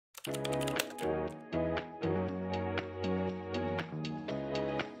I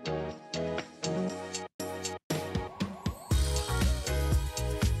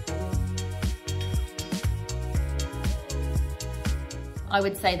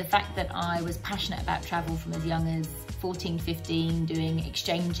would say the fact that I was passionate about travel from as young as 14, 15, doing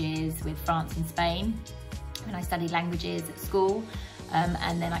exchanges with France and Spain, and I studied languages at school,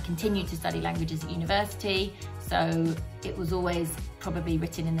 and then I continued to study languages at university, so it was always probably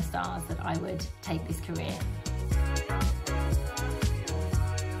written in the stars that I would take this career.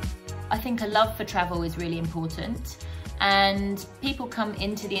 I think a love for travel is really important, and people come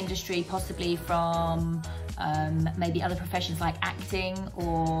into the industry possibly from maybe other professions like acting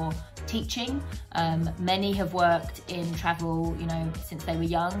or teaching. Many have worked in travel, you know, since they were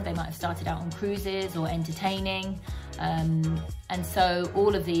young. They might have started out on cruises or entertaining. And so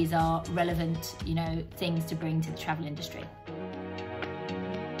all of these are relevant, you know, things to bring to the travel industry.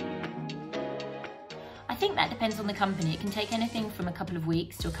 I think that depends on the company. It can take anything from a couple of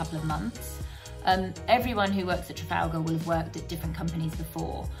weeks to a couple of months. Everyone who works at Trafalgar will have worked at different companies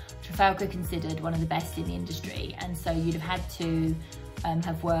before. Trafalgar considered one of the best in the industry, and so you'd have had to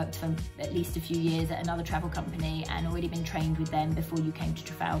have worked for at least a few years at another travel company and already been trained with them before you came to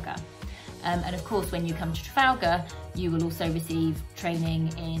Trafalgar. And of course, when you come to Trafalgar, you will also receive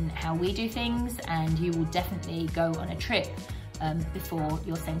training in how we do things, and you will definitely go on a trip before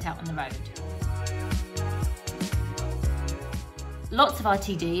you're sent out on the road. Lots of our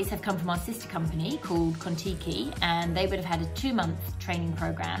TDs have come from our sister company called Contiki, and they would have had a 2-month training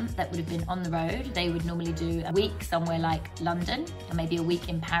program that would have been on the road. They would normally do a week somewhere like London, and maybe a week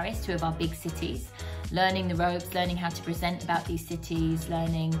in Paris, 2 of our big cities, learning the ropes, learning how to present about these cities,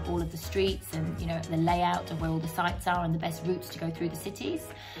 learning all of the streets and, you know, the layout of where all the sites are and the best routes to go through the cities.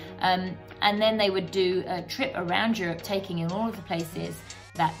 And then they would do a trip around Europe, taking in all of the places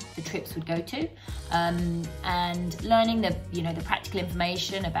that the trips would go to, and learning the, you know, the practical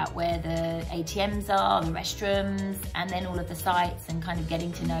information about where the ATMs are, the restrooms, and then all of the sites, and kind of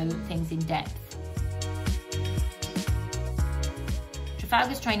getting to know things in depth.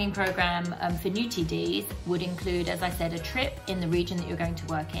 Trafalgar's training program for new TDs would include, as I said, a trip in the region that you're going to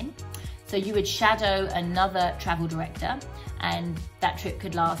work in. So you would shadow another travel director, and that trip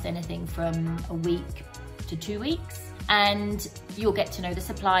could last anything from a week to 2 weeks. And you'll get to know the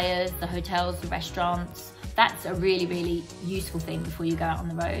suppliers, the hotels, the restaurants. That's a really, really useful thing before you go out on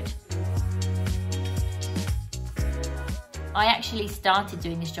the road. I actually started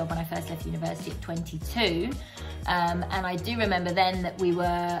doing this job when I first left university at 22. And I do remember then that we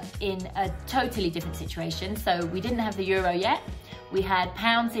were in a totally different situation. So we didn't have the euro yet. We had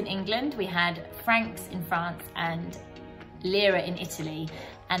pounds in England, we had francs in France, and lira in Italy.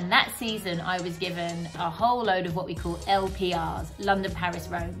 And that season I was given a whole load of what we call LPRs, London, Paris,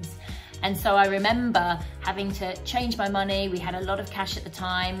 Rome's. And so I remember having to change my money. We had a lot of cash at the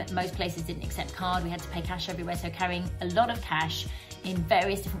time. Most places didn't accept card. We had to pay cash everywhere. So carrying a lot of cash in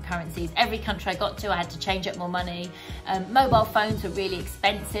various different currencies. Every country I got to, I had to change up more money. Mobile phones were really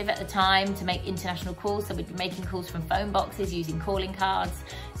expensive at the time to make international calls. So we'd be making calls from phone boxes using calling cards.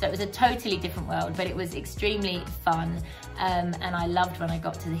 So it was a totally different world, but it was extremely fun. And I loved when I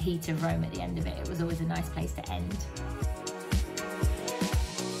got to the heat of Rome at the end of it. It was always a nice place to end.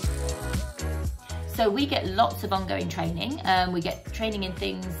 So we get lots of ongoing training. We get training in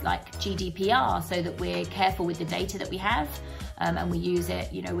things like GDPR, so that we're careful with the data that we have, and we use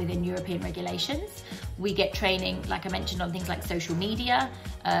it, you know, within European regulations. We get training, like I mentioned, on things like social media,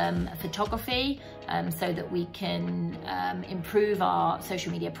 photography, so that we can improve our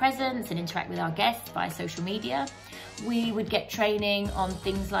social media presence and interact with our guests via social media. We would get training on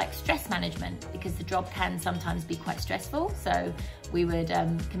things like stress management, because the job can sometimes be quite stressful. So we would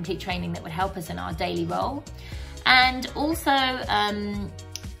complete training that would help us in our daily role. And also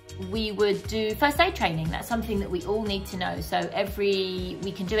we would do first aid training. That's something that we all need to know. So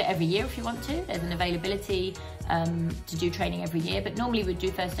we can do it every year if you want to. There's an availability to do training every year, but normally we do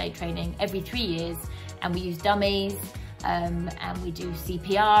first aid training every 3 years, and we use dummies. And we do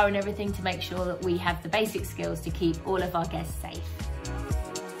CPR and everything to make sure that we have the basic skills to keep all of our guests safe.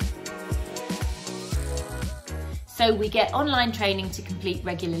 So we get online training to complete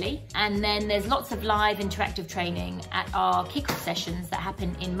regularly, and then there's lots of live interactive training at our kick-off sessions that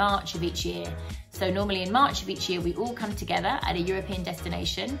happen in March of each year. So normally in March of each year, we all come together at a European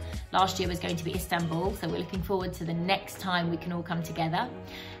destination. Last year was going to be Istanbul, so we're looking forward to the next time we can all come together.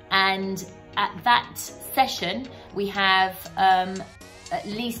 And at that session, we have at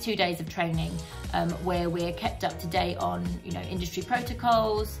least 2 days of training where we're kept up to date on, you know, industry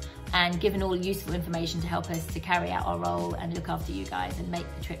protocols, and given all useful information to help us to carry out our role and look after you guys and make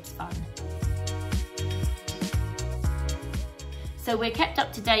the trips fun. So we're kept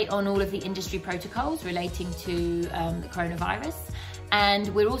up to date on all of the industry protocols relating to the coronavirus. And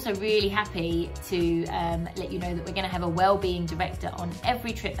we're also really happy to let you know that we're going to have a wellbeing director on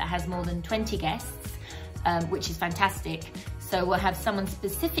every trip that has more than 20 guests, which is fantastic. So we'll have someone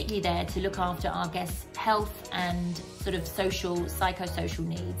specifically there to look after our guests' health and sort of psychosocial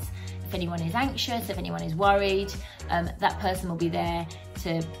needs. If anyone is anxious, if anyone is worried, that person will be there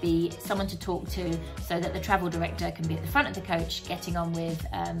to be someone to talk to, so that the travel director can be at the front of the coach getting on with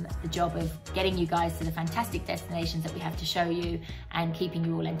the job of getting you guys to the fantastic destinations that we have to show you and keeping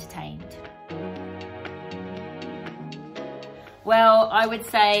you all entertained. Well, I would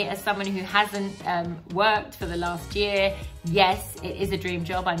say, as someone who hasn't worked for the last year, yes, it is a dream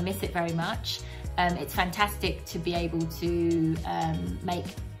job. I miss it very much. It's fantastic to be able to make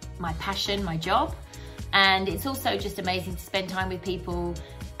my passion my job. And it's also just amazing to spend time with people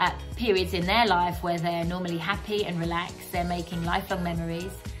at periods in their life where they're normally happy and relaxed. They're making lifelong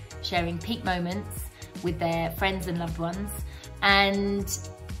memories, sharing peak moments with their friends and loved ones. And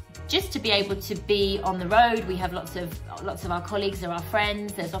just to be able to be on the road, we have lots of our colleagues are our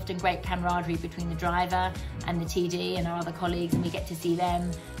friends. There's often great camaraderie between the driver and the TD and our other colleagues, and we get to see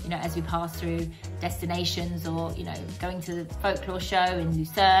them, you know, as we pass through destinations, or, you know, going to the folklore show in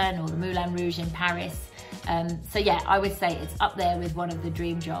Lucerne or the Moulin Rouge in Paris. So yeah, I would say it's up there with one of the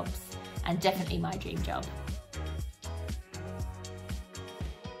dream jobs, and definitely my dream job.